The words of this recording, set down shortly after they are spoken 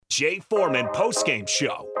Jay Foreman postgame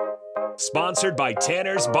show. Sponsored by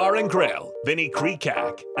Tanner's Bar and Grill, Vinny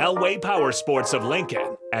Krekak, Elway Power Sports of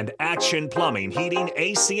Lincoln, and Action Plumbing, Heating,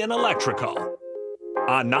 AC, and Electrical.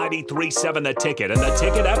 On 93.7 The Ticket and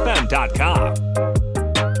theticketfm.com.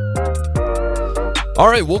 All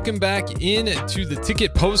right, welcome back in to the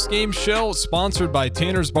Ticket postgame show, sponsored by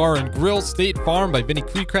Tanner's Bar and Grill, State Farm by Vinny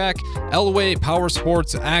Krekak, Elway Power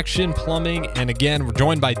Sports, Action Plumbing, and again, we're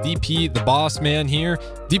joined by DP, the boss man here.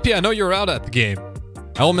 DP, I know you were out at the game.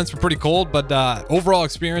 Elements were pretty cold, but overall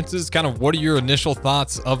experiences, kind of what are your initial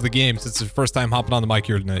thoughts of the game since it's your first time hopping on the mic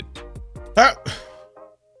here tonight?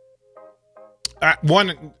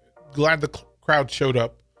 One, glad the crowd showed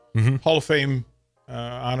up. Hall of Fame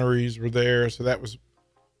honorees were there, so that was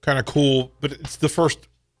kind of cool. But it's the first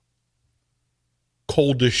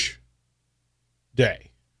coldish day,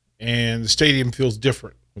 and the stadium feels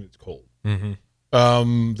different when it's cold. The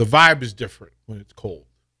vibe is different when it's cold.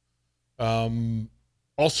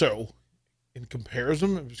 Also, in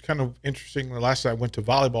comparison, it was kind of interesting. Last night I went to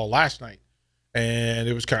volleyball last night, and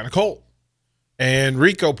it was kind of cold. And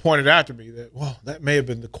Rico pointed out to me that, well, that may have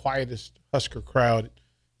been the quietest Husker crowd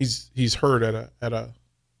he's heard at a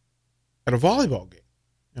volleyball game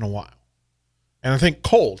in a while. And I think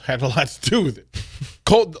cold had a lot to do with it.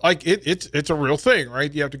 Cold, like it's a real thing,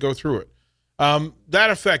 right? You have to go through it.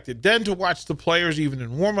 That affected. Then to watch the players, even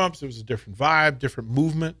in warm-ups, there was a different vibe, different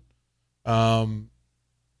movement. A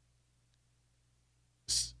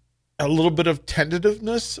little bit of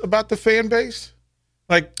tentativeness about the fan base.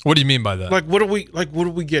 Like, what do you mean by that? Like, what are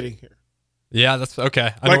we getting here? Yeah, that's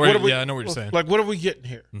okay. I know what you're saying. Like, what are we getting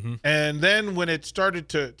here? And then when it started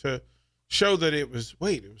to show that it was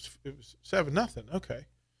 7-0. Okay,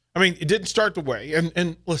 I mean, it didn't start the way.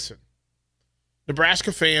 And listen,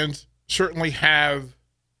 Nebraska fans certainly have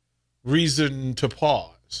reason to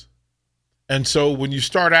pause. And so when you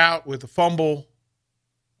start out with a fumble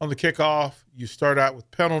on the kickoff, you start out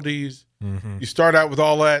with penalties, you start out with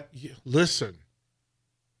all that. Listen,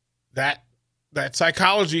 that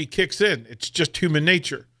psychology kicks in. It's just human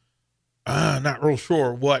nature. Not real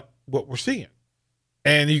sure what we're seeing.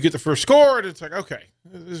 And you get the first score, and it's like, okay,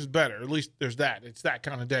 this is better. At least there's that. It's that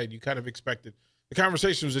kind of day. You kind of expected. The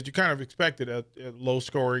conversation was that you kind of expected a low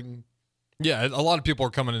scoring. Yeah, a lot of people are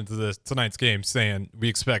coming into tonight's game saying we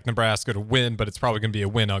expect Nebraska to win, but it's probably going to be a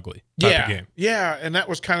win ugly type of game. Yeah, and that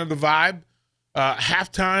was kind of the vibe.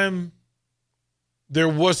 Halftime, there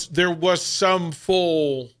was some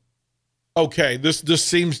full. Okay, this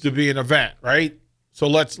seems to be an event, right? So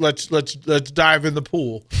let's dive in the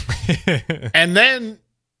pool. And then,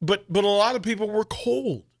 but a lot of people were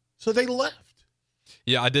cold, so they left.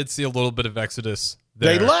 Yeah, I did see a little bit of exodus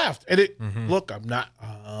there. They left, and look, I'm not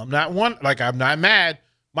mad.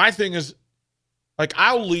 My thing is, like,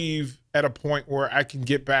 I'll leave at a point where I can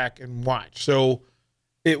get back and watch. So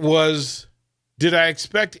it was. Did I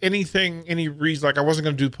expect anything? Any reason? Like, I wasn't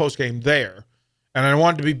going to do the post game there. And I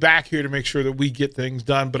wanted to be back here to make sure that we get things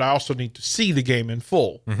done, but I also need to see the game in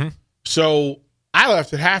full. So I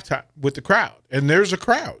left at halftime with the crowd, and there's a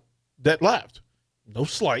crowd that left. No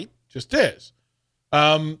slight, just is.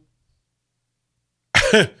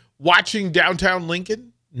 Watching downtown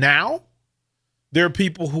Lincoln now, there are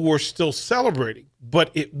people who are still celebrating,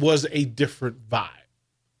 but it was a different vibe.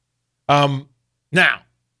 Now,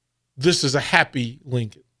 this is a happy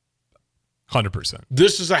Lincoln. 100%.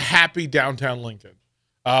 This is a happy downtown Lincoln.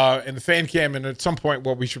 And the fan cam, and at some point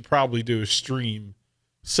what we should probably do is stream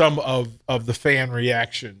some of the fan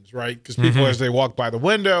reactions, right? Because people, as they walk by the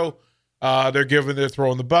window, they're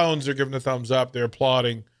throwing the bones, they're giving the thumbs up, they're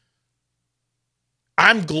applauding.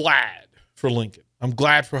 I'm glad for Lincoln. I'm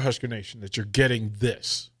glad for Husker Nation that you're getting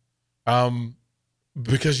this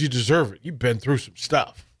because you deserve it. You've been through some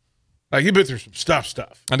stuff. Like, you've been through some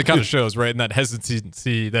stuff. And it kind of shows, right, in that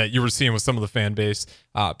hesitancy that you were seeing with some of the fan base.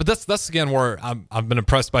 But that's again, where I've been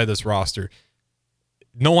impressed by this roster.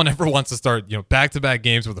 No one ever wants to start, back-to-back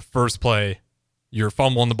games with the first play. You're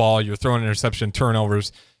fumbling the ball, you're throwing interception,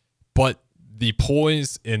 turnovers. But the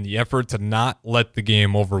poise and the effort to not let the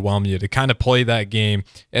game overwhelm you, to kind of play that game.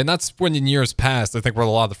 And that's when in years past, I think where a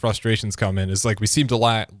lot of the frustrations come in, is like we seem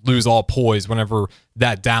to lose all poise whenever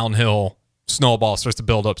that downhill snowball starts to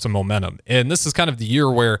build up some momentum. And this is kind of the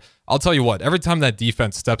year where, I'll tell you what, every time that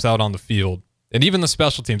defense steps out on the field, and even the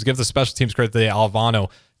special teams, give the special teams credit to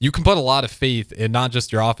Alvano, you can put a lot of faith in not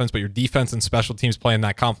just your offense, but your defense and special teams playing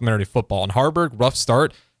that complementary football. And Harburg, rough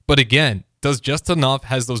start, but again, does just enough,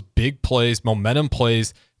 has those big plays, momentum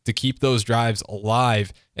plays to keep those drives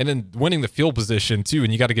alive, and then winning the field position too.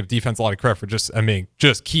 And you got to give defense a lot of credit for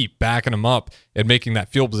just keep backing them up and making that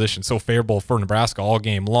field position so favorable for Nebraska all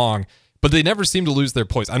game long. but they never seem to lose their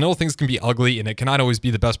poise. I know things can be ugly and it cannot always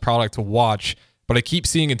be the best product to watch, but I keep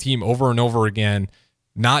seeing a team over and over again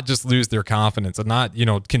not just lose their confidence and not,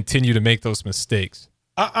 continue to make those mistakes.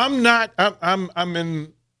 I'm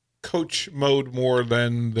in coach mode more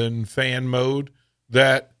than fan mode,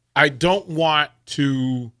 that I don't want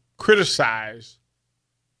to criticize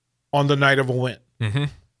on the night of a win. Mm-hmm.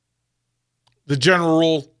 The general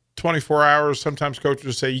rule, 24 hours. Sometimes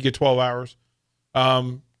coaches say you get 12 hours.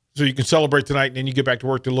 So you can celebrate tonight and then you get back to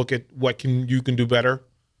work to look at what you can do better.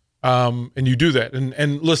 And you do that.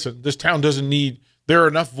 And listen, this town doesn't need – there are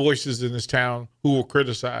enough voices in this town who will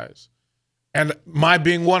criticize. And my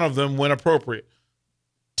being one of them when appropriate.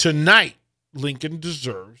 Tonight, Lincoln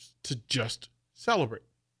deserves to just celebrate.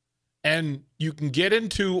 And you can get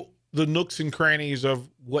into the nooks and crannies of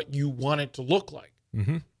what you want it to look like.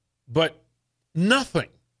 Mm-hmm. But nothing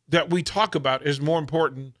that we talk about is more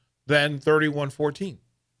important than 31-14.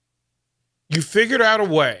 You figured out a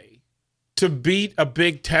way to beat a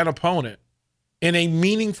Big Ten opponent in a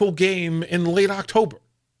meaningful game in late October.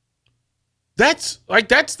 That's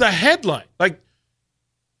the headline. Like,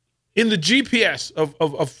 in the GPS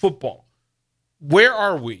of football, where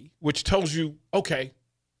are we? Which tells you, okay,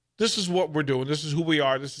 this is what we're doing. This is who we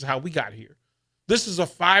are. This is how we got here. This is a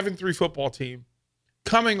 5-3 football team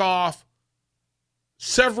coming off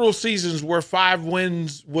several seasons where 5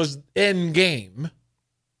 wins was end game,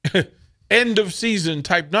 end of season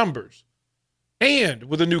type numbers, and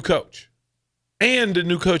with a new coach and a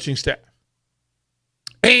new coaching staff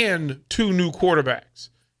and 2 new quarterbacks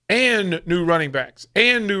and new running backs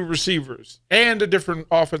and new receivers and a different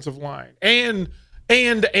offensive line and.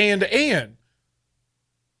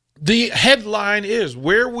 The headline is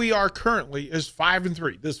where we are currently is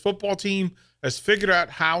 5-3. This football team has figured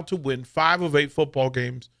out how to win 5 of 8 football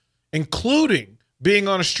games, including being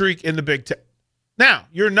on a streak in the Big Ten. Now,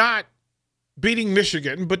 you're not beating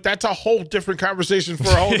Michigan, but that's a whole different conversation for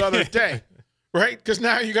a whole other day, right? Because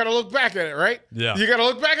now you got to look back at it, right? Yeah. You got to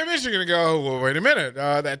look back at Michigan and go, well, wait a minute,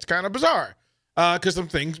 that's kind of bizarre, because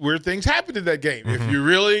weird things happened in that game. Mm-hmm. If you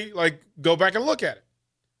really go back and look at it.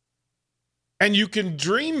 And you can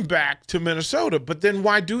dream back to Minnesota, but then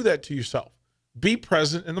why do that to yourself? Be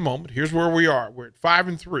present in the moment. Here's where we are. We're at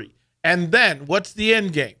 5-3. And then what's the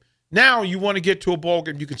end game? Now you want to get to a bowl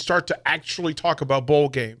game. You can start to actually talk about bowl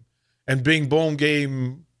game and being bowl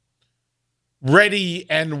game ready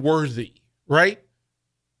and worthy, right?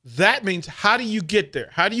 That means how do you get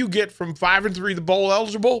there? How do you get from 5-3 to bowl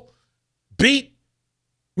eligible? Beat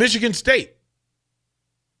Michigan State.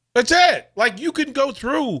 That's it. You can go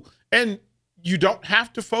through and you don't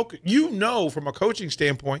have to focus. From a coaching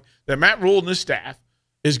standpoint that Matt Rule and his staff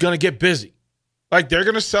is going to get busy. They're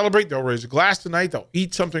going to celebrate. They'll raise a glass tonight. They'll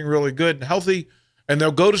eat something really good and healthy, and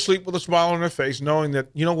they'll go to sleep with a smile on their face knowing that,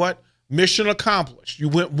 you know what? Mission accomplished. You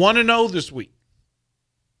went 1-0 this week.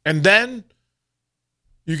 And then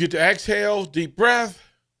you get to exhale, deep breath,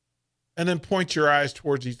 and then point your eyes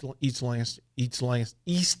towards East Lansing.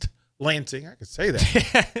 I could say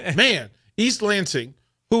that. Man, East Lansing,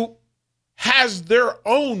 who has their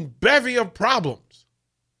own bevy of problems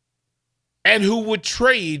and who would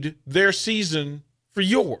trade their season for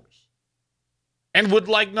yours and would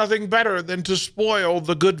like nothing better than to spoil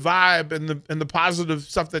the good vibe and the positive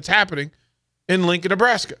stuff that's happening in Lincoln,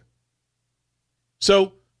 Nebraska.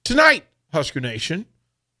 So tonight, Husker Nation,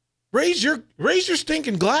 raise your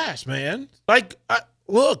stinking glass, man.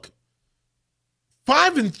 Look,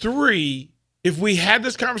 5-3, if we had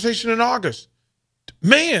this conversation in August,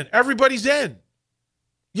 man, everybody's in.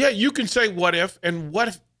 Yeah, you can say what if, and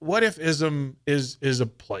what if-ism is a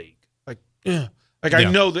plague. I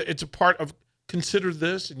know that it's a part of consider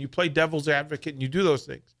this, and you play devil's advocate, and you do those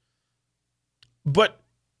things. But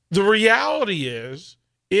the reality is,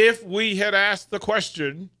 if we had asked the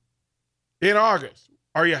question in August,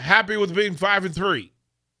 are you happy with being 5-3?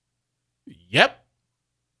 Yep.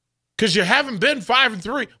 Because you haven't been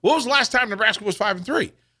 5-3. When was the last time Nebraska was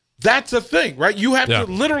 5-3? That's a thing, right? You have to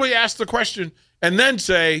literally ask the question and then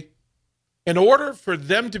say, in order for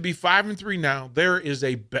them to be 5-3 now, there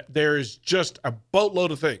is just a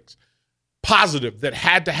boatload of things positive that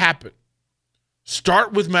had to happen.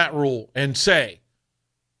 Start with Matt Rule and say,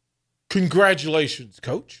 congratulations,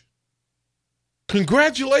 coach.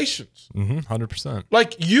 Congratulations.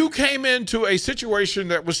 100%. You came into a situation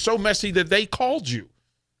that was so messy that they called you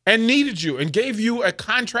and needed you and gave you a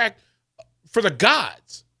contract for the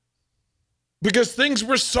gods. Because things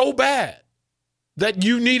were so bad that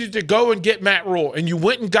you needed to go and get Matt Rule, and you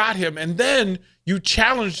went and got him, and then you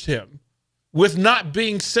challenged him with not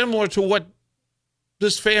being similar to what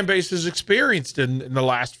this fan base has experienced in the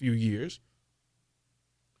last few years.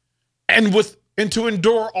 and to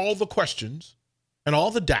endure all the questions and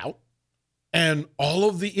all the doubt and all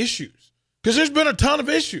of the issues, because there's been a ton of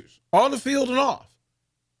issues on the field and off.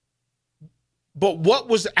 But what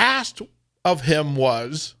was asked of him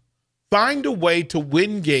was find a way to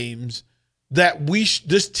win games that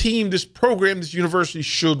this team, this program, this university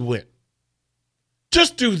should win.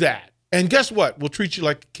 Just do that. And guess what? We'll treat you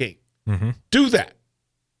like a king. Mm-hmm. Do that.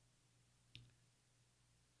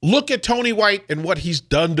 Look at Tony White and what he's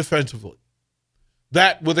done defensively.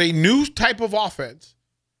 That with a new type of offense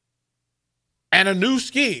and a new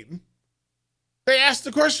scheme, they asked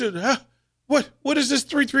the question, what is this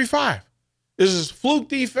 3-3-5? Is this fluke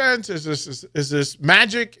defense? Is this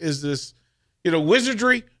magic? Is this,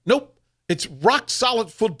 wizardry? Nope. It's rock solid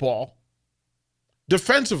football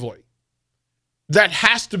defensively that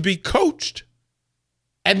has to be coached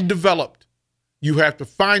and developed. You have to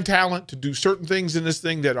find talent to do certain things in this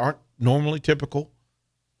thing that aren't normally typical,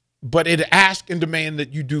 but it asks and demands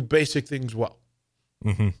that you do basic things well.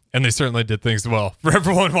 Mm-hmm. And they certainly did things well. For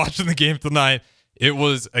everyone watching the game tonight, it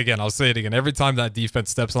was, again, I'll say it again, every time that defense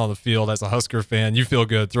steps on the field as a Husker fan, you feel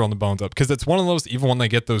good throwing the bones up, because it's one of those, even when they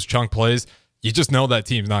get those chunk plays, you just know that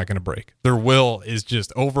team's not going to break. Their will is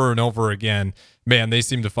just over and over again. Man, they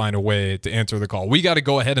seem to find a way to answer the call. We got to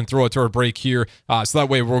go ahead and throw it to our break here. So that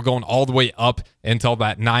way we're going all the way up until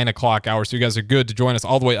that 9 o'clock hour. So you guys are good to join us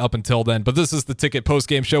all the way up until then. But this is the Ticket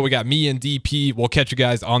Postgame Show. We got me and DP. We'll catch you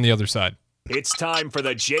guys on the other side. It's time for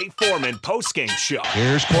the Jay Foreman Postgame Show.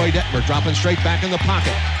 Here's Coy Detmer dropping straight back in the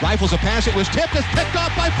pocket. Rifles a pass. It was tipped. It's picked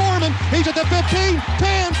off by Foreman. He's at the 15,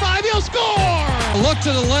 10, 5. He'll score! A look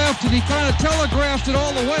to the left, and he kind of telegraphed it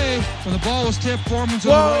all the way. When the ball was tipped, Foreman's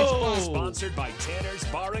in the right spot. Sponsored by Tanner's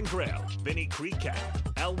Bar and Grill, Vinny Kreekak,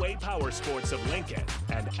 Elway Power Sports of Lincoln,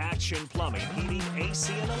 and Action Plumbing, Heating,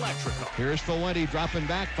 AC, and Electrical. Here's Fuente dropping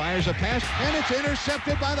back, fires a pass, and it's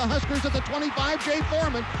intercepted by the Huskers at the 25, Jay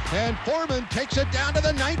Foreman. And Foreman takes it down to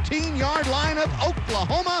the 19-yard line of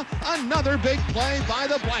Oklahoma. Another big play by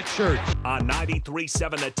the Black Shirts. On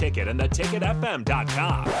 93.7 The Ticket and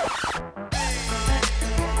theticketfm.com.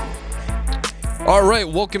 All right,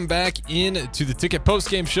 welcome back in to the Ticket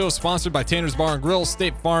Postgame Show, sponsored by Tanner's Bar and Grill,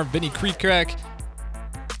 State Farm, Vinny Kreekak.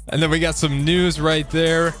 And then we got some news right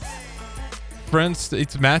there. Friends,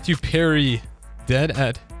 it's Matthew Perry dead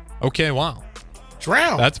at... Okay, wow.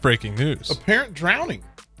 Drowned. That's breaking news. Apparent drowning.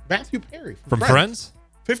 Matthew Perry. From Friends?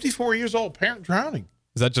 54 years old, apparent drowning.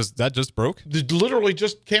 Is that just broke? It literally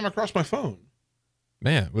just came across my phone.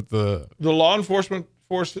 Man, with the law enforcement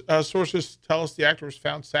sources tell us the actor was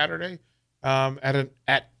found Saturday at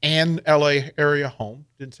an LA area home.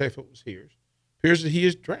 Didn't say if it was his. Appears that he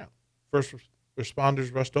is drowned. First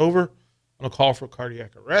responders rushed over on a call for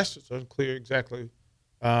cardiac arrest. It's unclear exactly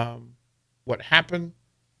what happened.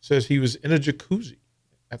 Says he was in a jacuzzi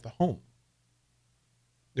at the home.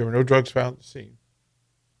 There were no drugs found at the scene.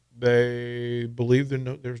 They believe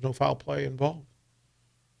there's no foul play involved.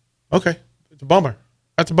 Okay, it's a bummer.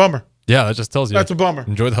 That's a bummer. Yeah, that just tells you. That's a bummer.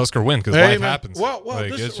 Enjoy the Husker win, because life happens. Well,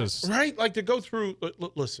 like, this, it's just right. Like to go through.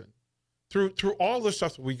 Listen, through all the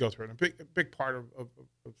stuff that we go through, and a big part of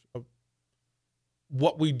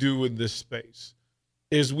what we do in this space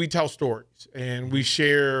is we tell stories and we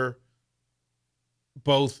share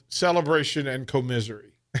both celebration and commisery.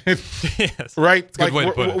 yes, right. It's a good way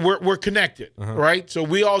to put it. We're connected, right? So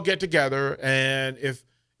we all get together, and if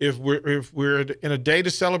we're in a day to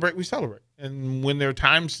celebrate, we celebrate. And when there are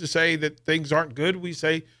times to say that things aren't good, we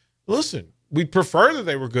say, listen, we prefer that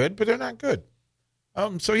they were good, but they're not good.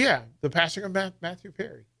 So yeah, the passing of Matthew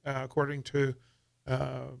Perry, according to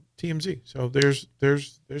TMZ. So there's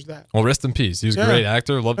that. Well, rest in peace. He was a great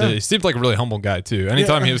actor. Loved it. He seemed like a really humble guy too.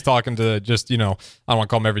 Anytime he was talking to just, I don't want to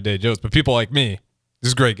call him everyday Joes, but people like me,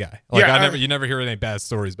 he's a great guy. Like you never hear any bad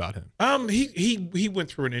stories about him. He went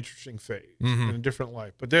through an interesting phase in a different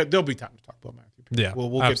life, but there'll be time to talk about Matthew Perry. Yeah,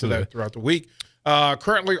 we'll get to that throughout the week.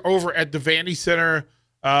 Currently over at the Vandy Center,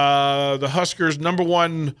 the Huskers number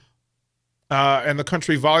one and the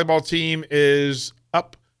country volleyball team is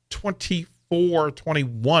up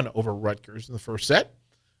 24-21 over Rutgers in the first set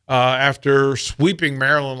after sweeping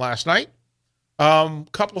Maryland last night.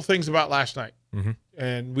 Couple of things about last night,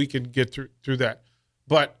 and we can get through that.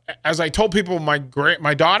 But as I told people, my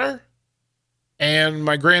daughter and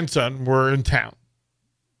my grandson were in town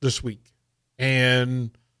this week.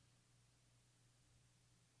 And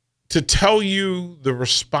to tell you the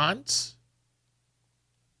response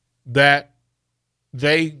that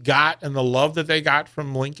they got and the love that they got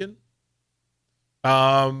from Lincoln,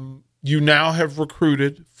 you now have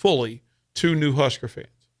recruited fully 2 new Husker fans.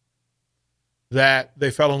 that they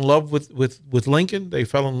fell in love with Lincoln. They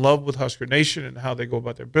fell in love with Husker Nation and how they go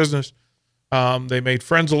about their business. They made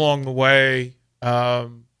friends along the way.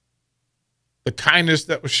 The kindness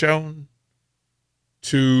that was shown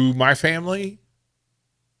to my family,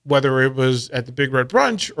 whether it was at the Big Red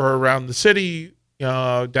Brunch or around the city,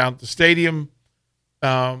 down at the stadium,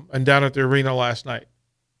 and down at the arena last night.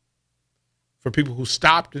 For people who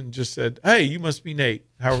stopped and just said, "Hey, you must be Nate.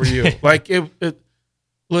 How are you?"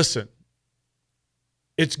 Listen,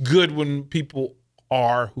 it's good when people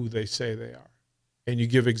are who they say they are, and you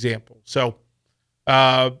give examples. So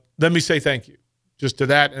let me say thank you just to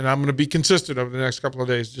that, and I'm going to be consistent over the next couple of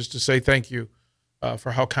days just to say thank you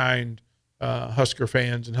for how kind Husker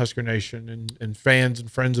fans and Husker Nation and fans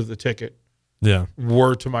and friends of the ticket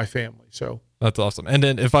were to my family. So that's awesome. And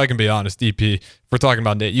then if I can be honest, DP, if we're talking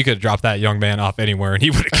about Nate, you could have dropped that young man off anywhere and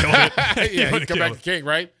he would have killed it. Yeah, he'd come back to King,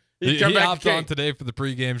 right? He hopped on today for the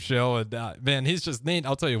pregame show, and man, he's just Nate.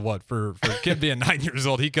 I'll tell you what, for a kid being 9 years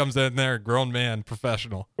old, he comes in there, grown man,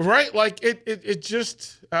 professional. Right, like it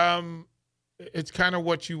just it's kind of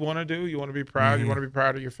what you want to do. You want to be proud. You want to be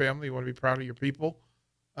proud of your family. You want to be proud of your people.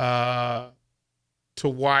 To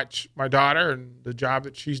watch my daughter and the job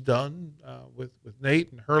that she's done with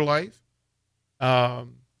Nate and her life, it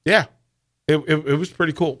was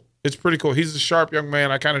pretty cool. It's pretty cool. He's a sharp young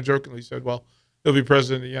man. I kind of jokingly said, "Well, he'll be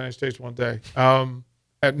president of the United States one day."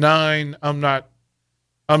 At 9, I'm not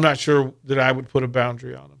sure that I would put a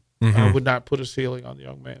boundary on him. I would not put a ceiling on the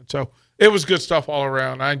young man. So it was good stuff all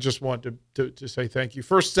around. I just wanted to say thank you.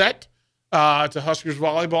 First set to Huskers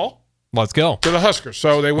volleyball. Let's go. To the Huskers.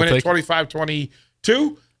 So they win at 25-22,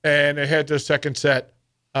 and they had the second set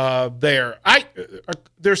there.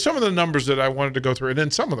 There's some of the numbers that I wanted to go through, and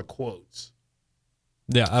then some of the quotes.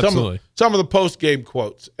 Yeah, absolutely. Some of the post-game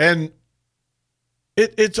quotes. And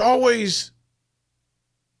it's always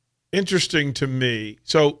interesting to me.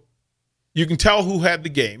 So you can tell who had the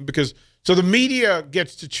game so the media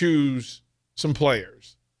gets to choose some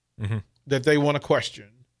players that they want to question.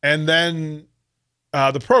 And then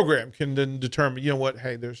the program can then determine, you know what,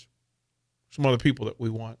 hey, there's some other people that we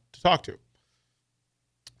want to talk to.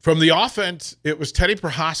 From the offense, it was Teddy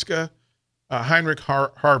Prohaska, Heinrich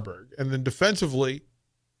Harburg. And then defensively,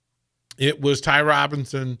 it was Ty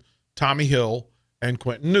Robinson, Tommy Hill, and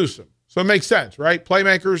Quentin Newsom. So it makes sense, right?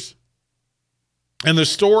 Playmakers. And the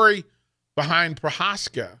story behind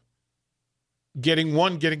Prohaska getting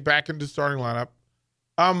back into the starting lineup,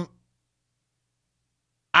 I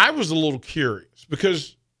was a little curious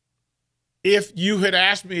because if you had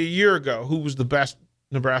asked me a year ago who was the best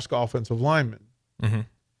Nebraska offensive lineman,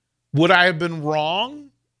 would I have been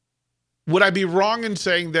wrong? Would I be wrong in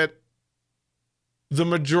saying that the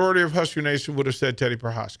majority of Husker Nation would have said Teddy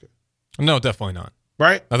Prohaska? No, definitely not.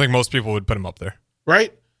 Right? I think most people would put him up there.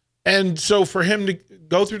 Right? And so for him to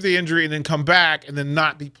go through the injury and then come back and then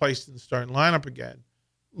not be placed in the starting lineup again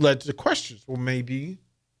led to questions. Well, maybe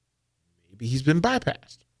he's been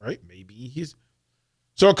bypassed, right? Maybe he's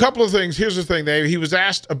 – so a couple of things. Here's the thing. He was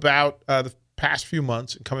asked about the past few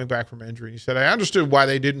months and coming back from injury. He said, I understood why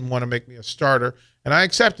they didn't want to make me a starter, and I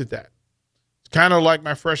accepted that. It's kind of like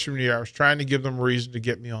my freshman year. I was trying to give them a reason to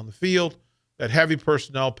get me on the field, that heavy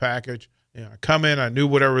personnel package. I come in, I knew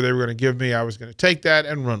whatever they were going to give me, I was going to take that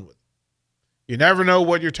and run with it. You never know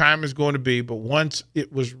what your time is going to be, but once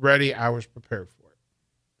it was ready, I was prepared for it.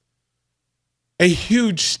 A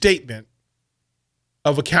huge statement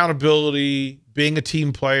of accountability, being a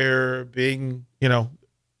team player, being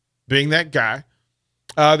that guy.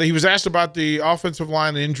 That he was asked about the offensive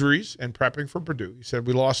line injuries and prepping for Purdue. He said,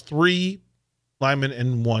 we lost 3 linemen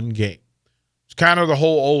in one game. It's kind of the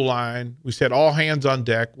whole O-line. We said all hands on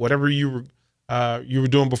deck. Whatever you were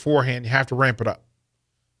doing beforehand, you have to ramp it up.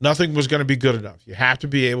 Nothing was going to be good enough. You have to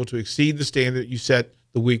be able to exceed the standard you set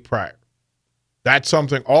the week prior. That's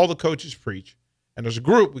something all the coaches preach. And as a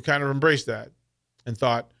group, we kind of embraced that and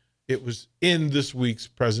thought it was in this week's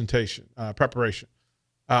preparation.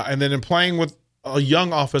 And then in playing with a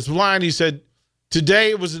young offensive line, he said, today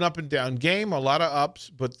it was an up and down game, a lot of ups,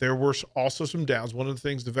 but there were also some downs. One of the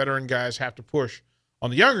things the veteran guys have to push on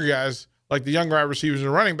the younger guys, like the younger wide receivers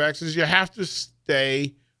and running backs, is you have to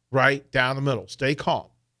stay right down the middle. Stay calm.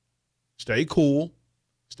 Stay cool.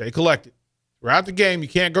 Stay collected. Throughout the game, you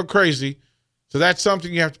can't go crazy. So that's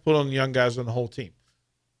something you have to put on the young guys on the whole team.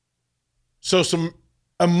 So some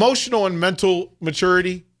emotional and mental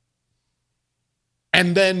maturity,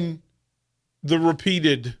 and then the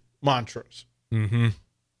repeated mantras.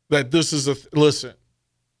 That this is listen,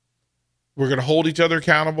 we're going to hold each other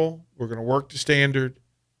accountable. We're going to work to standard.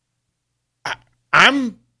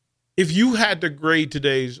 If you had to grade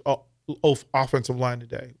today's offensive line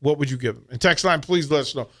today, what would you give them? And text line, please let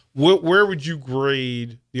us know. Where would you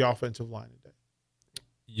grade the offensive line today?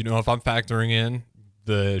 You know, if I'm factoring in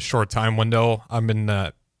the short time window, I'm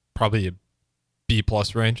in probably a B+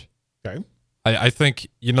 range. Okay. I think,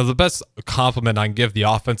 you know, the best compliment I can give the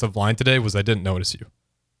offensive line today was I didn't notice you.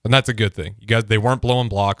 And that's a good thing. You guys, they weren't blowing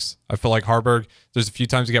blocks. I feel like Harburg, there's a few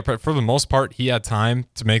times he got pressure. For the most part, he had time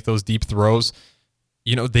to make those deep throws.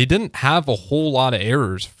 You know, they didn't have a whole lot of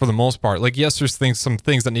errors for the most part. Like, yes, there's some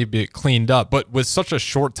things that need to be cleaned up, but with such a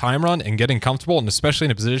short time run and getting comfortable, and especially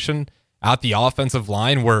in a position at the offensive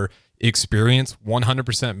line where experience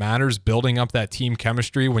 100% matters, building up that team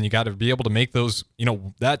chemistry when you got to be able to make those, you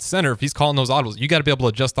know, that center, if he's calling those audibles, you got to be able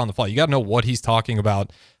to adjust on the fly. You got to know what he's talking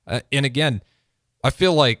about. And again, I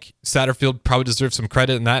feel like Satterfield probably deserves some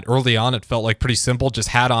credit in that. Early on, it felt like pretty simple, just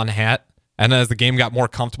hat on hat. And as the game got more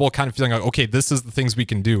comfortable, kind of feeling like, okay, this is the things we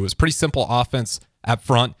can do. It was pretty simple offense up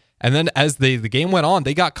front. And then as the game went on,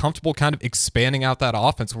 they got comfortable kind of expanding out that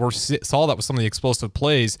offense. We saw that with some of the explosive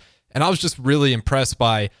plays. And I was just really impressed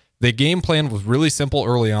by the game plan was really simple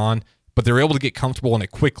early on, but they were able to get comfortable in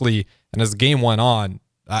it quickly. And as the game went on,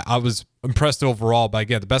 I was impressed overall. But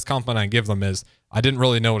again, the best compliment I give them is I didn't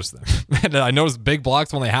really notice them. And I noticed big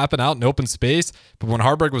blocks when they happen out in open space. But when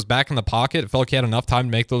Harburg was back in the pocket, it felt like he had enough time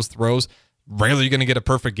to make those throws. Rarely you're going to get a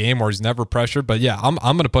perfect game where he's never pressured. But yeah, I'm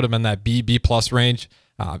going to put him in that B+ range.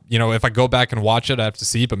 You know, if I go back and watch it, I have to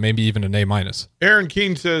see, but maybe even an A-. Aaron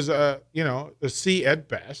Keene says, you know, a C at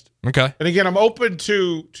best. Okay. And again, I'm open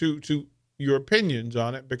to your opinions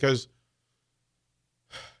on it because.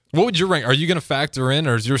 What would you rank? Are you going to factor in,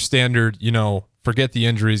 or is your standard, you know, forget the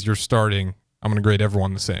injuries, you're starting, I'm going to grade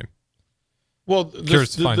everyone the same? Well,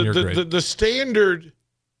 the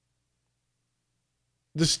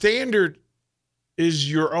standard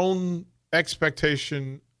is your own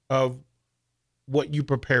expectation of what you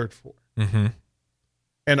prepared for. Mm-hmm.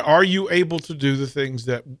 And are you able to do the things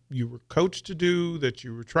that you were coached to do, that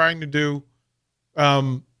you were trying to do?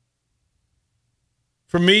 For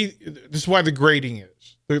me, this is why the grading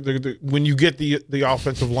is. When you get the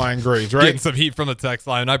offensive line grades, right? Getting some heat from the text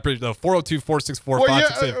line. I appreciate the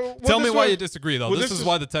 402-464-5668. Tell me why you disagree, though. This is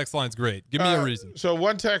why the text line's great. Give me a reason. So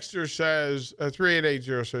one texter says,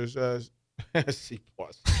 3880 says, C+.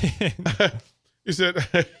 He said,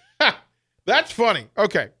 that's funny.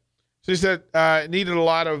 Okay. So he said, needed a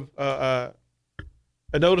lot of, I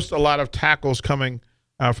noticed a lot of tackles coming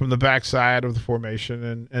from the backside of the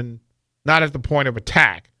formation and not at the point of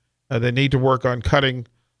attack. They need to work on cutting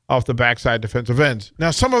off the backside defensive ends.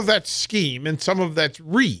 Now, some of that's scheme and some of that's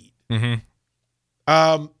read.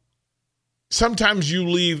 Mm-hmm. Sometimes you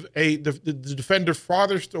leave the defender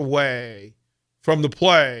farthest away from the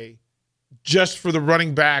play just for the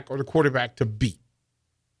running back or the quarterback to beat.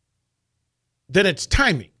 Then it's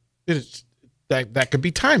timing. That could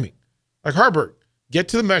be timing. Like Harburg, get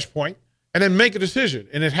to the mesh point and then make a decision.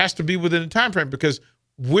 And it has to be within a time frame because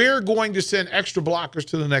we're going to send extra blockers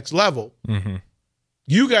to the next level. Mm-hmm.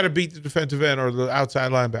 You got to beat the defensive end or the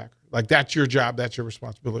outside linebacker. Like, that's your job. That's your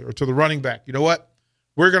responsibility. Or to the running back. You know what?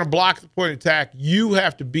 We're going to block the point of attack. You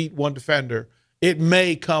have to beat one defender. It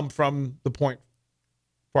may come from the point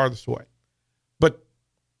farthest away. But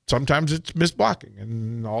sometimes it's misblocking,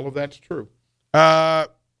 and all of that's true. You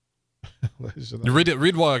read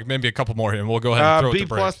maybe a couple more here, and we'll go ahead and throw it to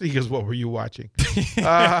break. B+, because what were you watching?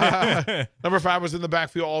 Number 5 was in the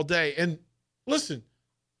backfield all day. And listen,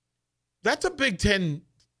 that's a Big Ten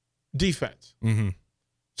defense. Mm-hmm.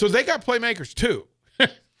 So they got playmakers too.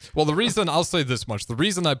 Well, the reason I'll say this much, the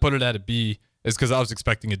reason I put it at a B is because I was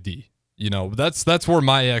expecting a D. You know, that's where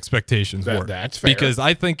my expectations were. That's fair. Because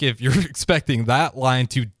I think if you're expecting that line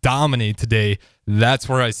to dominate today, that's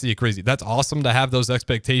where I see it crazy. That's awesome to have those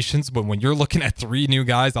expectations, but when you're looking at 3 new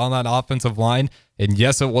guys on that offensive line, and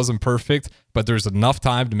yes, it wasn't perfect, but there's enough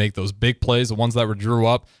time to make those big plays, the ones that were drew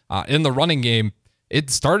up. In the running game, it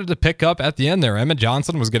started to pick up at the end there. Emmett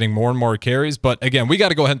Johnson was getting more and more carries. But again, we got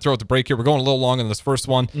to go ahead and throw it to break here. We're going a little long in this first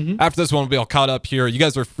one. Mm-hmm. After this one, we'll be all caught up here. You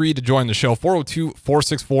guys are free to join the show.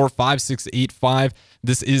 402-464-5685.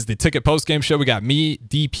 This is the Ticket Postgame Show. We got me,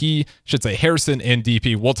 DP, should say Harrison, and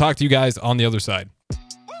DP. We'll talk to you guys on the other side.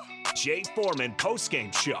 Jay Foreman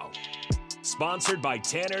Postgame Show. Sponsored by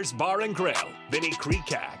Tanner's Bar and Grill, Vinny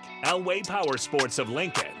Krekak, Elway Power Sports of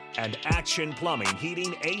Lincoln, and Action Plumbing,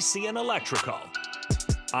 Heating, AC, and Electrical.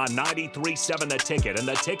 On 93.7 The Ticket and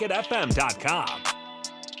theticketfm.com.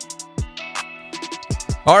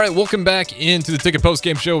 All right, welcome back into the Ticket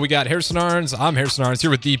Postgame Show. We got Harrison Arns. I'm Harrison Arns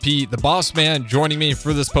here with DP, the boss man, joining me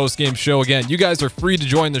for this postgame show. Again, you guys are free to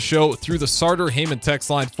join the show through the Sartor Heyman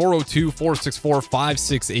text line,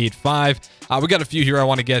 402-464-5685. We got a few here I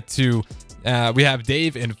want to get to. We have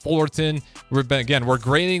Dave in Fullerton. We're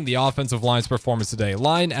grading the offensive line's performance today.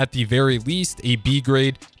 Line, at the very least, a B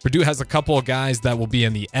grade. Purdue has a couple of guys that will be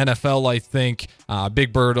in the NFL, I think.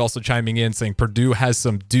 Big Bird also chiming in, saying Purdue has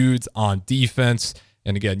some dudes on defense.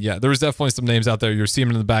 And again, yeah, there's definitely some names out there. You're seeing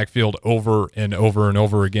them in the backfield over and over and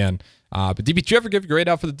over again. But DB, did you ever give a grade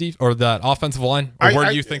out for the or that offensive line? Or where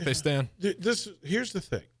do you think they stand? Here's the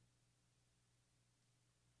thing.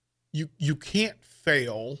 You can't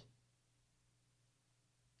fail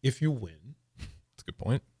if you win. That's a good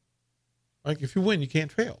point. Like, if you win, you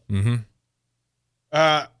can't fail. Mm-hmm.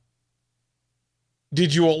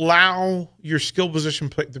 Did you allow your skill position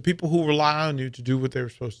play, the people who rely on you, to do what they were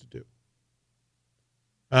supposed to do?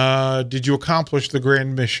 Did you accomplish the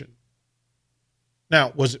grand mission?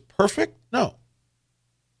 Now, was it perfect? No.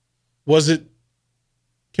 Was it,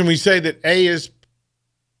 can we say that A is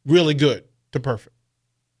really good to perfect?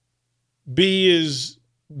 B is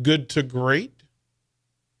good to great?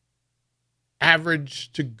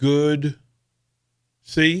 Average to good?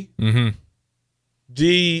 C? Mm-hmm.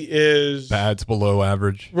 D is bad to below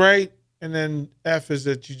average. Right. And then F is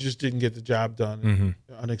that you just didn't get the job done. Mm-hmm.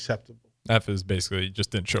 Unacceptable. F is basically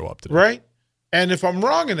just didn't show up today. Right. And if I'm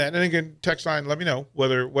wrong in that, and again, text line, let me know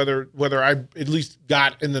whether I at least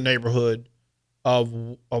got in the neighborhood of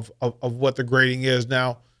what the grading is.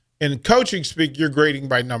 Now, in coaching speak, you're grading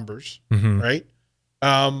by numbers, right?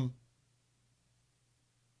 And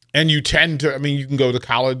you tend to, you can go to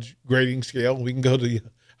college grading scale. We can go to the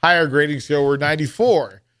higher grading scale. We're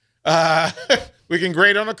 94. We can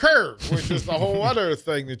grade on a curve, which is the whole other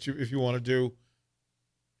thing that if you want to do.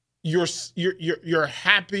 You're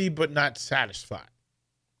happy but not satisfied.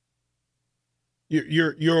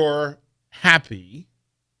 You're happy,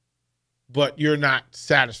 but you're not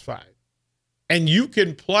satisfied. And you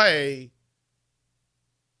can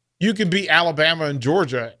beat Alabama and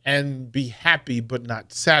Georgia and be happy but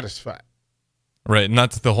not satisfied. Right, and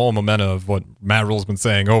that's the whole momentum of what Matt Rule's been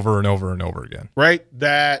saying over and over and over again. Right,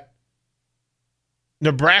 that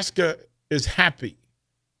Nebraska is happy.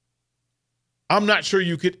 I'm not sure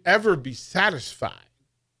you could ever be satisfied,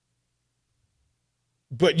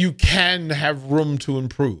 but you can have room to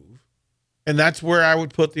improve. And that's where I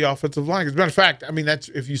would put the offensive line. As a matter of fact, that's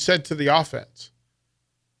if you said to the offense,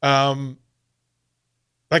 does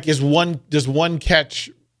one catch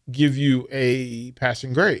give you a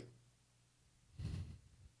passing grade?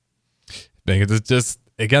 It's just,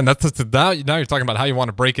 again, now you're talking about how you want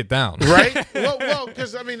to break it down. Right? well,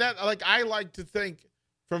 because I like to think,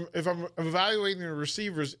 if I'm evaluating the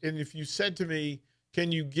receivers, and if you said to me,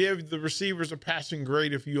 can you give the receivers a passing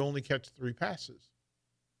grade if you only catch 3 passes?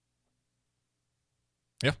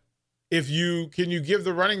 Yeah. Can you give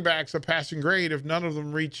the running backs a passing grade if none of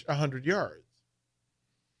them reach 100 yards?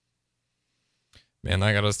 Man,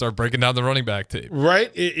 I got to start breaking down the running back tape.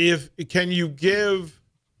 Right? If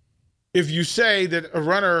you say that a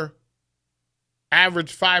runner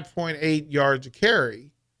averaged 5.8 yards a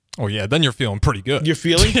carry, oh, yeah, then you're feeling pretty good. You're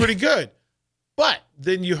feeling pretty good. But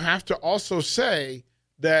then you have to also say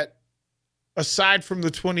that aside from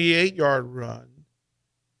the 28-yard run,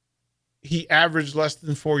 he averaged less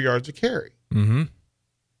than 4 yards a carry. Mm-hmm.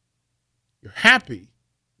 You're happy.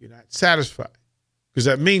 You're not satisfied. Because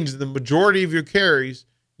that means the majority of your carries,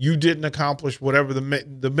 you didn't accomplish whatever the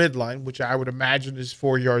midline, which I would imagine is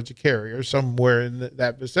 4 yards a carry or somewhere in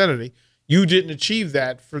that vicinity. You didn't achieve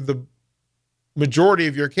that for the majority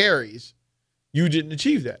of your carries. You didn't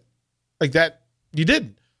achieve that. Like that, you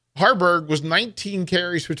didn't. Harburg was 19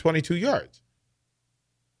 carries for 22 yards.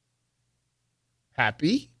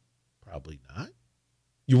 Happy? Probably not.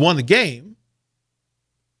 You won the game,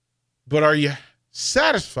 but are you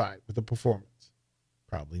satisfied with the performance?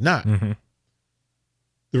 Probably not. Mm-hmm.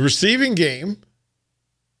 The receiving game,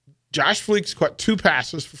 Josh Fleeks caught 2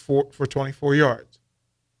 passes for 24 yards.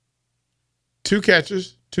 2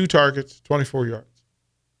 catches, 2 targets, 24 yards.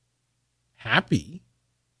 Happy?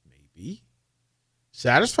 Maybe.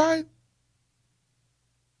 Satisfied?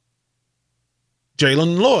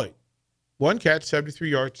 Jalen Lloyd, 1 catch, 73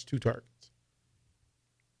 yards, 2 targets.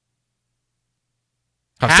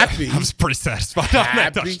 Happy. I was pretty satisfied on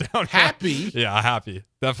that touchdown. Happy. Yeah, happy.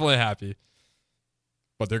 Definitely happy.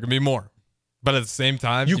 But there can be more. But at the same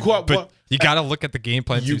time, you got to look at the game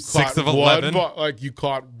plan. You 6 of 11. You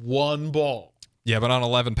caught 1 ball. Yeah, but on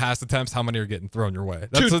 11 pass attempts, how many are getting thrown your way?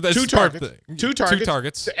 That's two targets. Two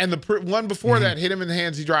targets. And the one before that hit him in the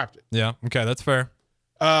hands. He dropped it. Yeah. Okay, that's fair.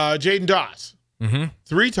 Jaden Doss, Mm-hmm.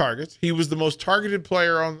 3 targets. He was the most targeted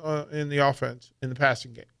player in the offense in the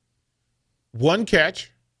passing game. 1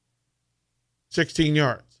 catch, 16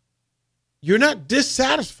 yards. You're not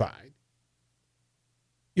dissatisfied.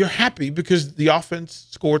 You're happy because the offense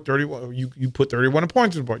scored 31. You put 31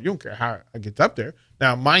 points on the board. You don't care how it gets up there.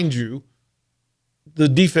 Now, mind you, the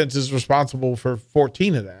defense is responsible for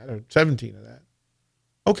 14 of that or 17 of that.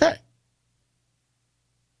 Okay.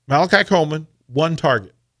 Malachi Coleman, 1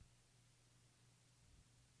 target.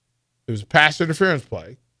 It was a pass interference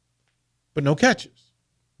play, but no catches.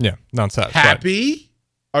 Yeah, not satisfied. Happy?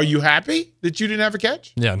 Are you happy that you didn't have a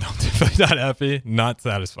catch? Yeah, no, definitely not happy, not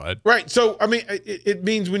satisfied. Right. So, I mean, it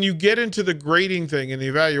means when you get into the grading thing and the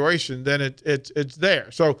evaluation, then it's there.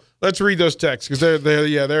 So let's read those texts because they're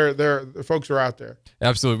the folks are out there.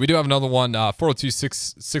 Absolutely. We do have another one,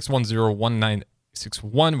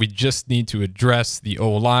 402-610-1961. We just need to address the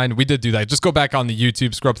O-line. We did do that. Just go back on the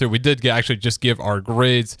YouTube, scrub through. We did actually just give our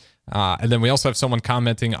grades. And then we also have someone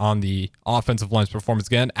commenting on the offensive line's performance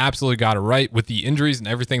again. Absolutely got it right. With the injuries and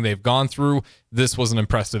everything they've gone through, this was an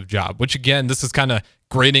impressive job, which again, this is kind of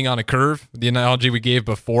grading on a curve. The analogy we gave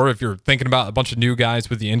before, if you're thinking about a bunch of new guys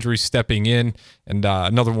with the injuries stepping in, and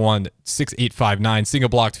another one, 6-8-5-9, single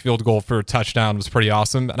blocked field goal for a touchdown was pretty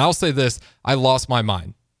awesome. And I'll say this, I lost my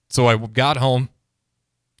mind. So I got home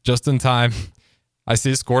just in time. I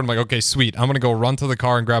see it scored. I'm like, okay, sweet. I'm going to go run to the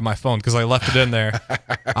car and grab my phone because I left it in there.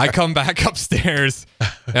 I come back upstairs,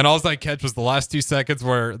 and all I catch was the last 2 seconds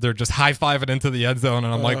where they're just high-fiving into the end zone,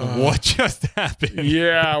 and I'm like, what just happened?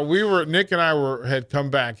 Yeah, Nick and I had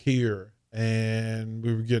come back here, and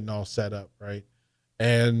we were getting all set up, right?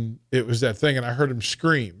 And it was that thing, and I heard him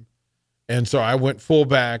scream. And so I went full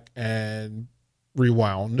back and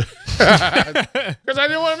rewound because I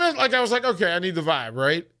didn't want to miss. Like I was like, okay, I need the vibe,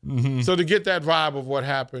 right? Mm-hmm. So to get that vibe of what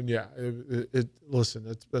happened, yeah.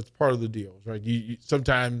 Listen, that's part of the deal, right? You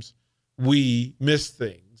sometimes we miss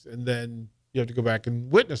things, and then you have to go back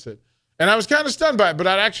and witness it. And I was kind of stunned by it, but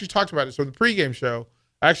I'd actually talked about it. So the pregame show,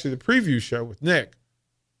 actually the preview show with Nick,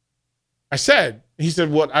 he said,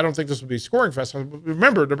 "What? I don't think this will be a scoring fest."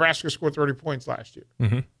 Remember, Nebraska scored 30 points last year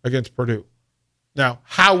against Purdue. Now,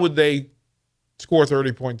 how would they score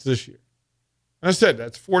 30 points this year? And I said,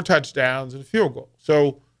 that's 4 touchdowns and a field goal.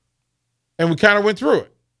 So, and we kind of went through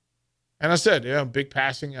it. And I said, big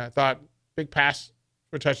passing. I thought big pass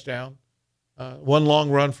for a touchdown, 1 long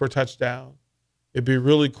run for a touchdown. It'd be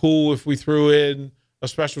really cool if we threw in a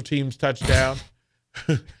special teams touchdown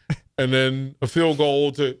and then a field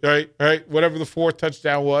goal to, right, whatever the 4th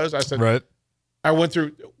touchdown was. I said, right. I went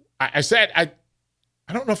through, I said, I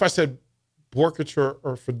don't know if I said Borkich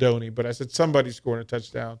or Fedoni, but I said somebody scoring a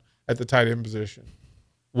touchdown at the tight end position.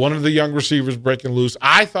 One of the young receivers breaking loose.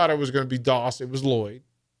 I thought it was going to be Doss. It was Lloyd,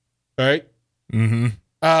 right? Mm-hmm.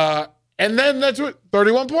 And then that's what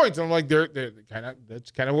 31 points. I'm like,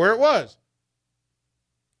 that's kind of where it was.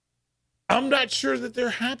 I'm not sure that they're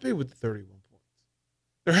happy with the 31 points.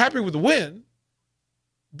 They're happy with the win,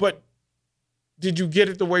 but did you get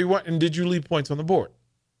it the way you want, and did you leave points on the board?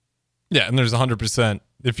 Yeah, and there's 100%.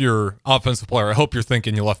 If you're offensive player, I hope you're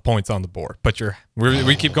thinking you left points on the board, but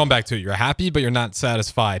we keep going back to it. You're happy, but you're not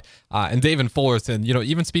satisfied. And David Fullerton,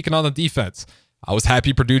 even speaking on the defense, I was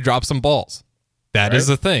happy Purdue dropped some balls. That is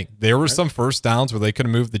the thing. There were some first downs where they could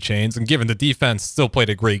have moved the chains, and given the defense still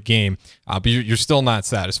played a great game, but you're still not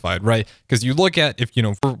satisfied, right? Because you look at, if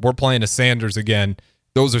we're playing a Sanders again,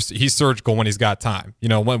 he's surgical when he's got time.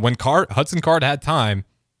 When Hudson Card had time,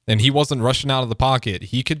 and he wasn't rushing out of the pocket,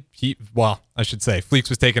 I should say, Fleeks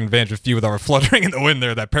was taking advantage of a few that were fluttering in the wind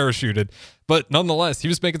there that parachuted. But nonetheless, he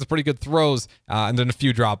was making some pretty good throws and then a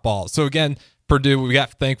few drop balls. So again, Purdue, we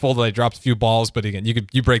got thankful that they dropped a few balls, but again,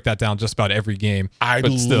 you break that down just about every game. I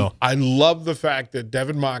love the fact that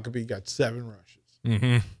Devin Mockabee got 7 rushes.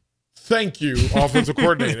 Mm-hmm. Thank you, offensive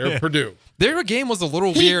coordinator, Purdue. Their game was a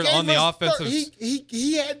little weird on the offensive.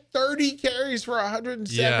 He had 30 carries for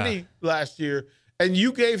 170 last year. And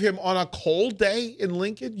you gave him, on a cold day in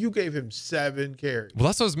Lincoln, you gave him 7 carries. Well,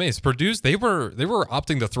 that's what was amazing. Purdue's, they were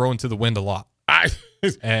opting to throw into the wind a lot.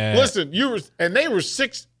 Listen, they were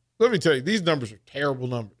 6. Let me tell you, these numbers are terrible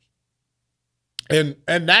numbers. And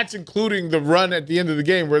that's including the run at the end of the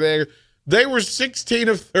game where they were 16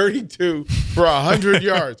 of 32 for 100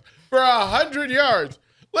 yards. For 100 yards.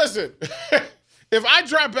 Listen, if I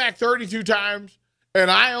drop back 32 times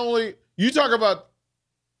and you talk about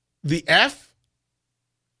the F,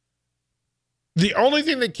 the only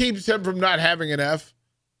thing that keeps him from not having an F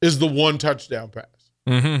is the 1 touchdown pass.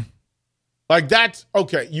 Mm-hmm. Like, that's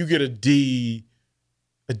okay. You get a D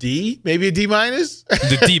A D? Maybe a D minus?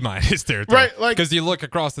 The D minus there. Right. Like, because you look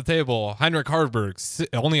across the table, Heinrich Hardberg,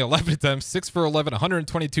 only 11 attempts, 6 for 11,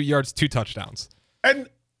 122 yards, 2 touchdowns. And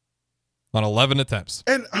on 11 attempts.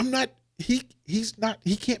 And I'm not, he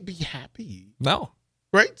can't be happy. No.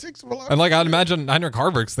 Right? 6 of 11. And like, I'd imagine Heinrich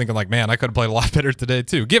Hardberg's thinking like, man, I could have played a lot better today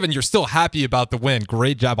too. Given you're still happy about the win,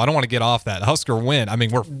 great job. I don't want to get off that Husker win. I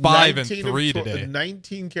mean, we're 5-3 today.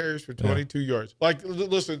 19 carries for 22 yards. Like,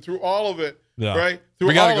 listen, through all of it, yeah. right?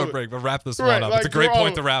 We got to go to break, but wrap this one up. Like, it's a great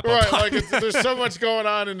point to wrap up. Right, like there's so much going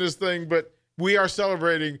on in this thing, but we are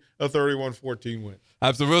celebrating a 31-14 win.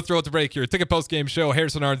 Absolutely. We'll throw it to break here. Ticket Postgame Show.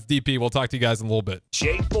 Harrison Arns, DP. We'll talk to you guys in a little bit.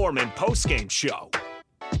 Jay Foreman Postgame Show.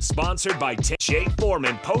 Sponsored by Jay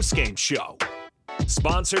Foreman Postgame Show.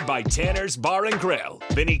 Sponsored by Tanner's Bar and Grill,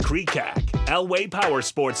 Vinny Krekak, Elway Power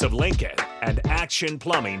Sports of Lincoln, and Action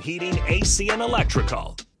Plumbing, Heating, AC, and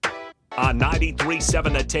Electrical. On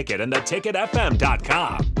 93.7 The Ticket and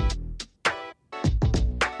theticketfm.com.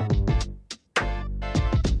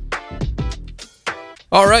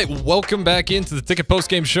 All right, welcome back into the Ticket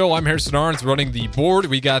Postgame Show. I'm Harrison Arns running the board.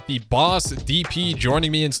 We got the boss, DP,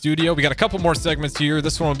 joining me in studio. We got a couple more segments here.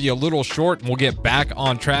 This one will be a little short, and we'll get back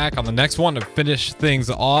on track on the next one to finish things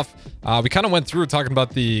off. We kind of went through talking about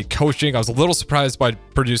the coaching. I was a little surprised by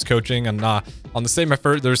Purdue's coaching, and on the same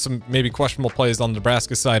effort, there's some maybe questionable plays on the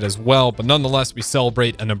Nebraska side as well, but nonetheless, we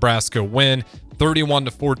celebrate a Nebraska win.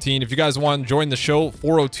 31-14. If you guys want to join the show,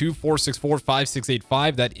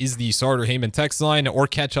 402-464-5685. That is the Sartor Heyman text line, or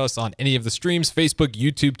catch us on any of the streams, Facebook,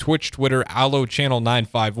 YouTube, Twitch, Twitter, Allo, Channel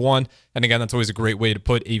 951. And again, that's always a great way to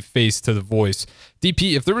put a face to the voice.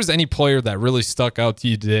 DP, if there was any player that really stuck out to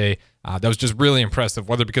you today, that was just really impressive,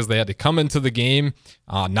 whether because they had to come into the game,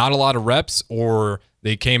 not a lot of reps, or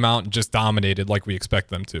they came out and just dominated like we expect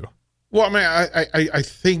them to. Well, I mean, I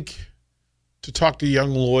think to talk to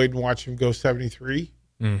young Lloyd and watch him go 73,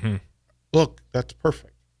 look, that's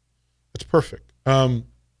perfect. That's perfect.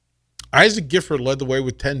 Isaac Gifford led the way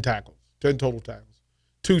with 10 tackles, 10 total tackles,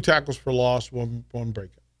 2 tackles for loss, one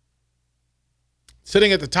breakup.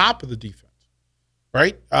 Sitting at the top of the defense,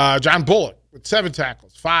 right? John Bullock with 7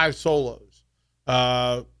 tackles, 5 solos.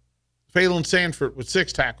 Phelan Sanford with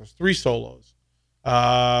 6 tackles, 3 solos.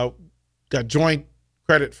 Got joint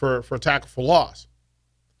credit for a tackle for loss.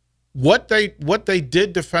 What they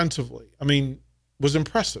did defensively, I mean, was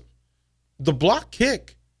impressive. The block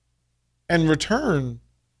kick and return,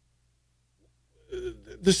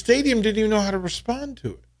 the stadium didn't even know how to respond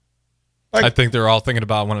to it. Like, I think they're all thinking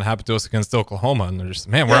about when it happened to us against Oklahoma, and they're just,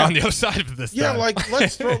 man, we're on the other side of this. Yeah, time.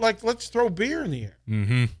 let's throw beer in the air.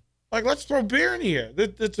 Like, let's throw beer in the air.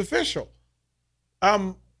 That's official.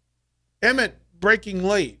 Emmett breaking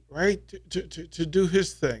late, right, to do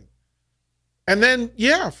his thing. And then,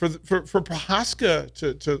 for Prohaska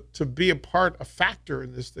to be a factor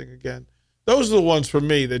in this thing again, those are the ones for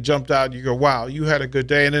me that jumped out. You go, wow, you had a good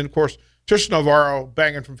day. And then, of course, Tristan Navarro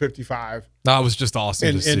banging from 55. That was just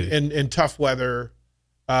awesome to see. In tough weather.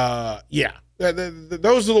 Those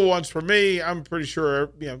are the ones for me. I'm pretty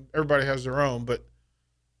sure everybody has their own. But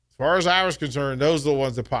as far as I was concerned, those are the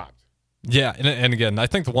ones that popped. Yeah, and again, I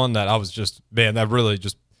think the one that I was just, man, that really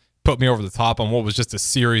just put me over the top on what was just a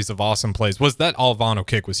series of awesome plays was that Alvano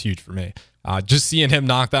kick was huge for me. Just seeing him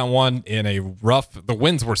knock that one in a rough, the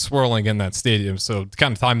winds were swirling in that stadium, so to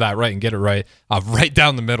kind of time that right and get it right, right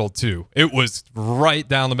down the middle too. It was right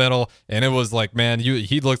down the middle, and it was like, man,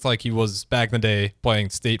 he looked like he was back in the day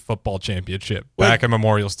playing state football championship back at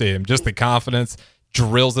Memorial Stadium. Just the confidence,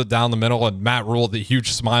 drills it down the middle, and Matt Rule, the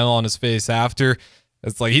huge smile on his face after.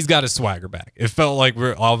 It's like he's got his swagger back. It felt like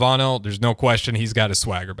Alvano, there's no question he's got his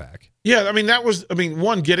swagger back. Yeah, I mean, that was,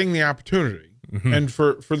 one, getting the opportunity and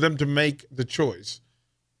for them to make the choice.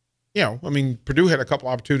 Purdue had a couple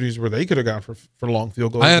opportunities where they could have gone for long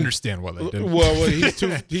field goals. I understand why they did. Well,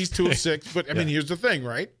 he's 2 of 6. But, here's the thing,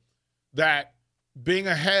 right? That being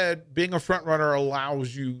ahead, being a front runner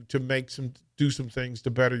allows you to do some things to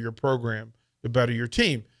better your program, to better your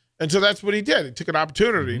team. And so that's what he did. He took an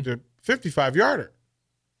opportunity to 55-yarder.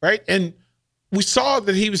 Right? And we saw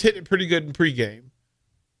that he was hitting it pretty good in pregame.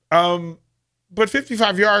 But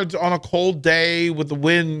 55 yards on a cold day with the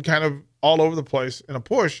wind kind of all over the place in a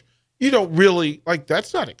push, you don't really,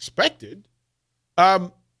 that's not expected.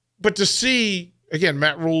 But to see, again,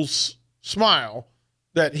 Matt Rule's smile,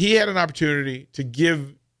 that he had an opportunity to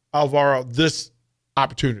give Alvaro this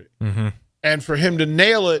opportunity. And for him to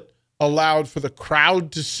nail it allowed for the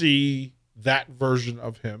crowd to see that version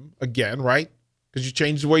of him again, right? Because you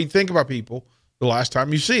change the way you think about people the last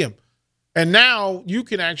time you see them. And now you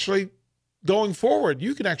can actually, going forward,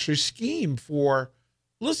 you can actually scheme for,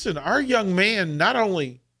 listen, our young man not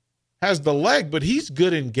only has the leg, but he's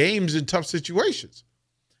good in games in tough situations.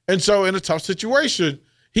 And so in a tough situation,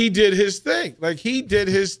 he did his thing. Like he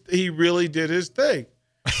really did his thing.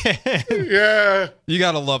 Yeah. You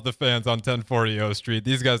got to love the fans on 1040 O Street.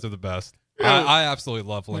 These guys are the best. Yeah. I absolutely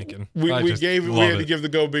love Lincoln. We had to give the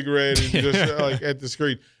Go Big Red and just like at the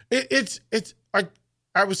screen. It's like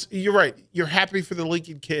you're right. You're happy for the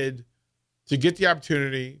Lincoln kid to get the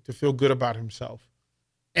opportunity to feel good about himself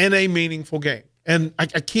in a meaningful game. And I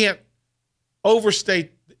can't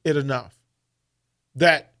overstate it enough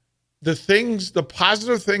that the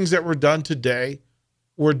positive things that were done today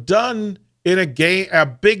were done in a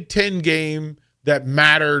Big Ten game that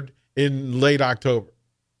mattered in late October.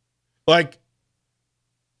 Like,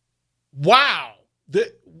 wow.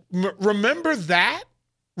 Remember that?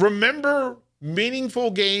 Remember meaningful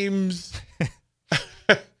games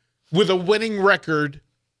with a winning record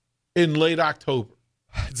in late October.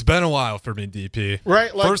 It's been a while for me, DP.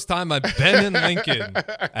 Right? Like, first time I've been in Lincoln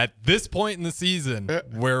at this point in the season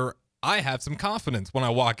where I have some confidence when I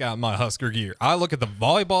walk out in my Husker gear. I look at the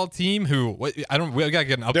volleyball team we got to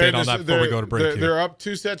get an update on that before we go to break here. They're up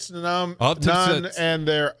 2 sets to none, and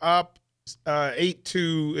they're up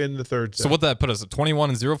 8-2 in the third set. So what that put us at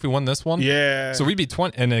 21-0 if we win this one? Yeah. So we'd be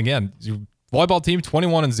 20. And again, volleyball team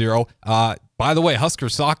 21-0. By the way, Husker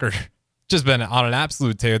soccer just been on an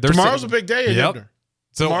absolute tear. Tomorrow's a big day at Hibner.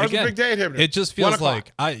 So tomorrow's again, a big day at Hibner. It just feels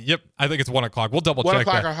like I think it's 1 o'clock. We'll double check 1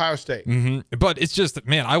 o'clock that. Ohio State. Mm-hmm. But it's just,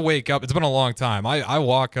 man, I wake up. It's been a long time. I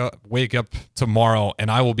wake up tomorrow,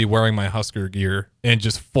 and I will be wearing my Husker gear in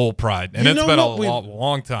just full pride. And it's been a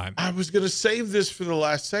long time. I was going to save this for the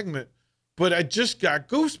last segment, but I just got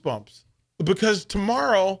goosebumps because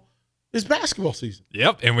tomorrow is basketball season.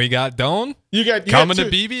 Yep, and we got Doan. You got coming to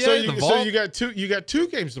BBA. So you got two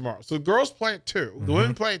games tomorrow. So the girls play at 2, mm-hmm. the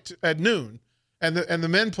women play at noon, and the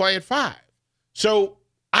men play at 5. So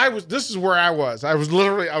this is where I was. I was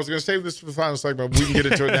going to save this for the final segment, but we can get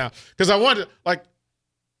into it now. Because I wanted, I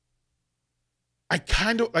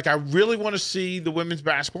really want to see the women's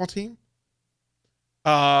basketball team.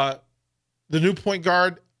 The new point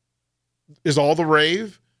guard is all the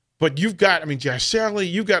rave, but you've got, Jess Shelley,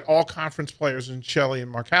 you've got all conference players in Shelley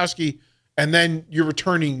and Markowski, and then you're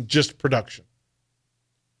returning just production.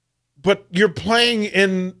 But you're playing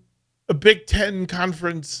in a Big Ten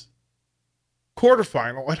conference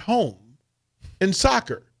quarterfinal at home in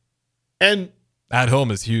soccer. And at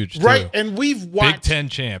home is huge, too. Right, and we've watched Big Ten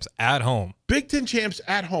champs at home. Big Ten champs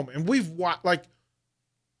at home. And we've watched,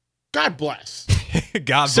 God bless.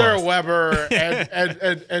 God Sarah bless. Weber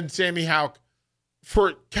and Sammy Houck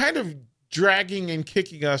for kind of dragging and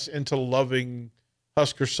kicking us into loving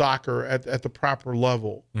Husker soccer at the proper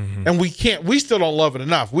level. Mm-hmm. And we still don't love it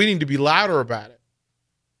enough. We need to be louder about it.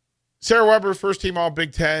 Sarah Weber, first team All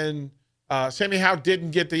Big Ten. Sammy Houck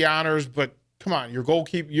didn't get the honors, but come on, your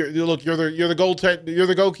goalkeeper. You're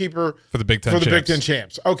the goalkeeper for the Big Ten champs. Big Ten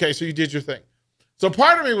champs. Okay, so you did your thing. So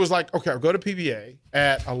part of me was like, okay, I'll go to PBA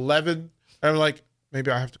at 11, and I'm like, maybe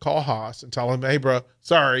I have to call Haas and tell him, hey, bro,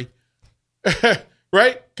 sorry,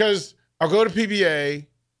 right? Because I'll go to PBA,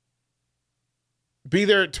 be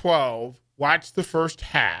there at 12, watch the first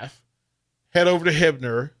half, head over to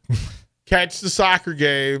Hibner, catch the soccer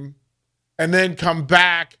game, and then come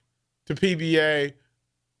back to PBA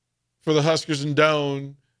for the Huskers and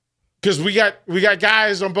Doan, because we got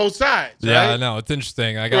guys on both sides. Yeah, right? I know. It's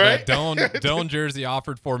interesting. I got a Doan jersey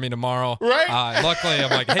offered for me tomorrow. Right. Luckily, I'm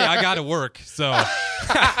like, hey, I got to work, so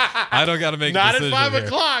I don't got to make a decision. Not at 5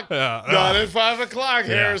 o'clock. Yeah. Not at 5 o'clock,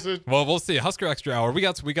 Yeah. Harrison. Well, we'll see. Husker Extra Hour. We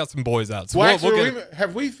got some boys out. So Well, we'll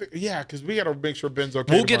because we got to make sure Ben's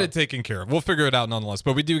okay. We'll get it taken care of. We'll figure it out nonetheless.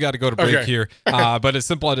 But we do got to go to break here. But as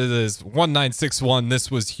simple as it is, 1961. This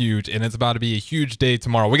was huge, and it's about to be a huge day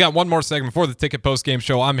tomorrow. We got one more segment for the Ticket Postgame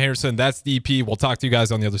Show. I'm Harrison. That's DP. We'll talk to you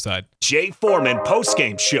guys on the other side. Jay Foreman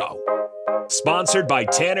Postgame Show. Sponsored by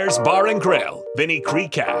Tanner's Bar and Grill, Vinny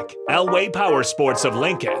Krekak, Elway Power Sports of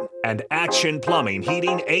Lincoln, and Action Plumbing,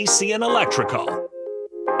 Heating, AC, and Electrical.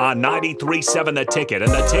 On 93.7 The Ticket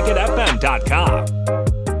and theticketfm.com.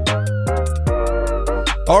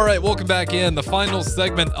 All right, welcome back in. The final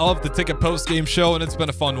segment of the Ticket Postgame Show, and it's been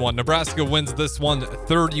a fun one. Nebraska wins this one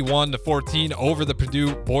 31-14 over the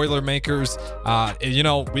Purdue Boilermakers.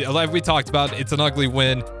 Like we talked about, it's an ugly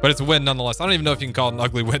win, but it's a win nonetheless. I don't even know if you can call it an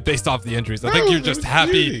ugly win based off the injuries. I think you're just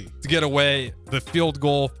happy to get away. The field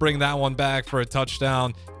goal, bring that one back for a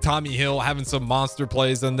touchdown. Tommy Hill having some monster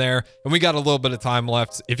plays in there. And we got a little bit of time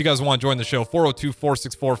left. If you guys want to join the show,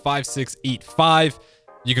 402-464-5685.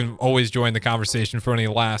 you can always join the conversation for any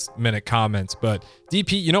last-minute comments. But,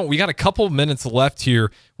 DP, we got a couple minutes left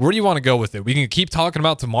here. Where do you want to go with it? We can keep talking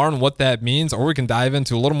about tomorrow and what that means, or we can dive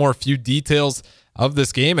into a little more few details of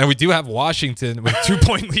this game. And we do have Washington with a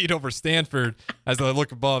 2-point lead over Stanford as I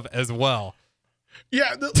look above as well.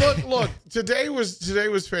 Yeah, look. Today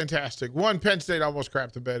was fantastic. One, Penn State almost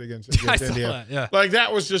crapped the bed against Indiana. Yeah. Like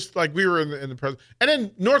that was just like we were in the present. And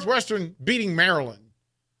then Northwestern beating Maryland.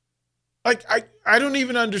 Like I don't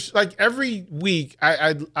even understand. Like every week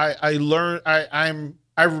I learn.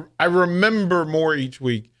 I remember more each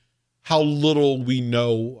week how little we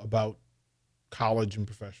know about college and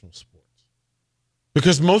professional sports,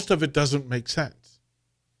 because most of it doesn't make sense.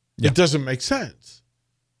 Yeah. It doesn't make sense.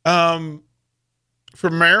 For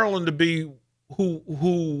Maryland to be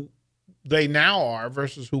who they now are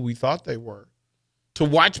versus who we thought they were, to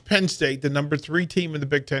watch Penn State, the number 3 team in the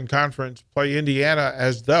Big Ten Conference, play Indiana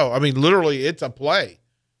as though, I mean, literally, it's a play.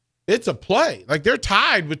 It's a play. Like, they're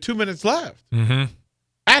tied with 2 minutes left. Mm-hmm.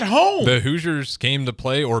 At home. The Hoosiers came to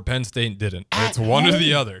play, or Penn State didn't. It's one or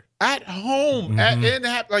the other. At home.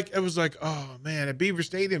 Mm-hmm. It was like, oh, man, at Beaver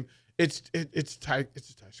Stadium, it's tight.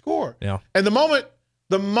 It's a tie score. Yeah. And the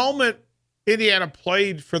moment Indiana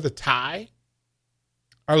played for the tie,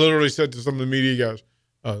 I literally said to some of the media guys,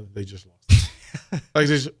 "Oh, they just lost." Like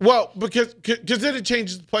this, because then it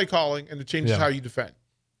changes the play calling and it changes how you defend.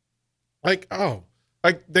 Like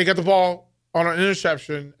they got the ball on an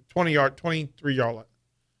interception, 23-yard line,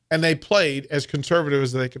 and they played as conservative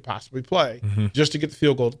as they could possibly play just to get the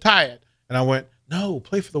field goal to tie it. And I went, "No,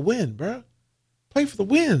 play for the win, bro. Play for the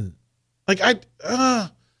win." Like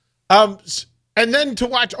and then to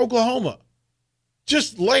watch Oklahoma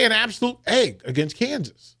just lay an absolute egg against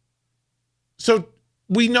Kansas. So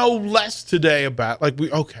we know less today about,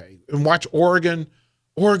 and watch Oregon.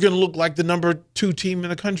 Oregon looked like the number 2 team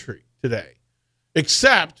in the country today,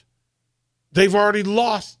 except they've already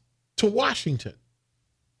lost to Washington,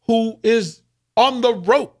 who is on the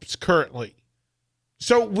ropes currently.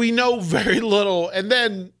 So we know very little. And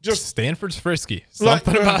then just Stanford's frisky.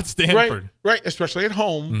 Something about Stanford. Right, especially at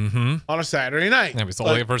home on a Saturday night. Yeah, we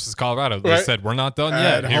saw it versus Colorado. They said, we're not done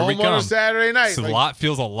yet. Here we come. On a Saturday night. So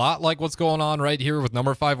feels a lot like what's going on right here with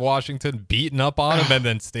number 5 Washington beating up on them, and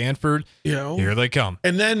then Stanford, here they come.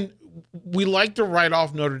 And then we like to write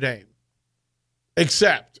off Notre Dame,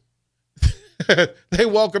 except they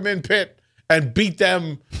welcome in Pitt and beat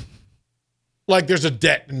them like there's a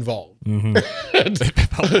debt involved.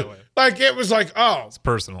 Like it was like, oh, it's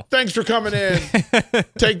personal. Thanks for coming in.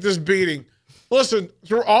 Take this beating. Listen,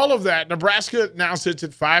 through all of that, Nebraska now sits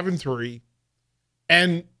at 5-3.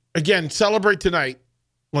 And again, celebrate tonight,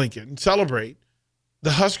 Lincoln. Celebrate.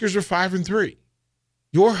 The Huskers are 5-3.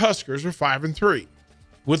 Your Huskers are 5-3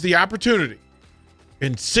 with the opportunity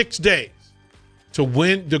in 6 days to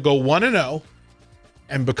go 1-0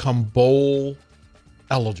 and become bowl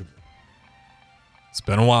eligible. It's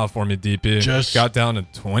been a while for me, DP. Just got down in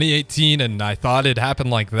 2018, and I thought it happened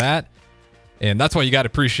like that. And that's why you got to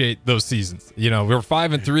appreciate those seasons. We were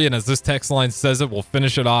 5-3, and as this text line says it, we'll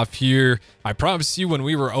finish it off here. I promise you, when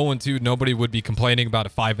we were 0-2, nobody would be complaining about a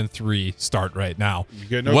 5-3 start right now. You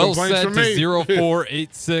get no complaints from me.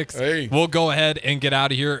 0486. Hey. We'll go ahead and get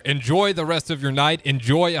out of here. Enjoy the rest of your night.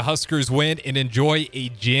 Enjoy a Huskers win, and enjoy a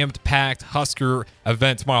jammed-packed Husker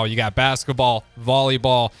event tomorrow. You got basketball,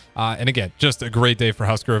 volleyball, and again, just a great day for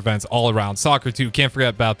Husker events all around. Soccer, too. Can't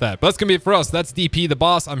forget about that. But that's going to be it for us. That's DP the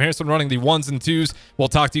Boss. I'm Harrison running the 1s and 2s. We'll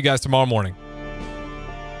talk to you guys tomorrow morning.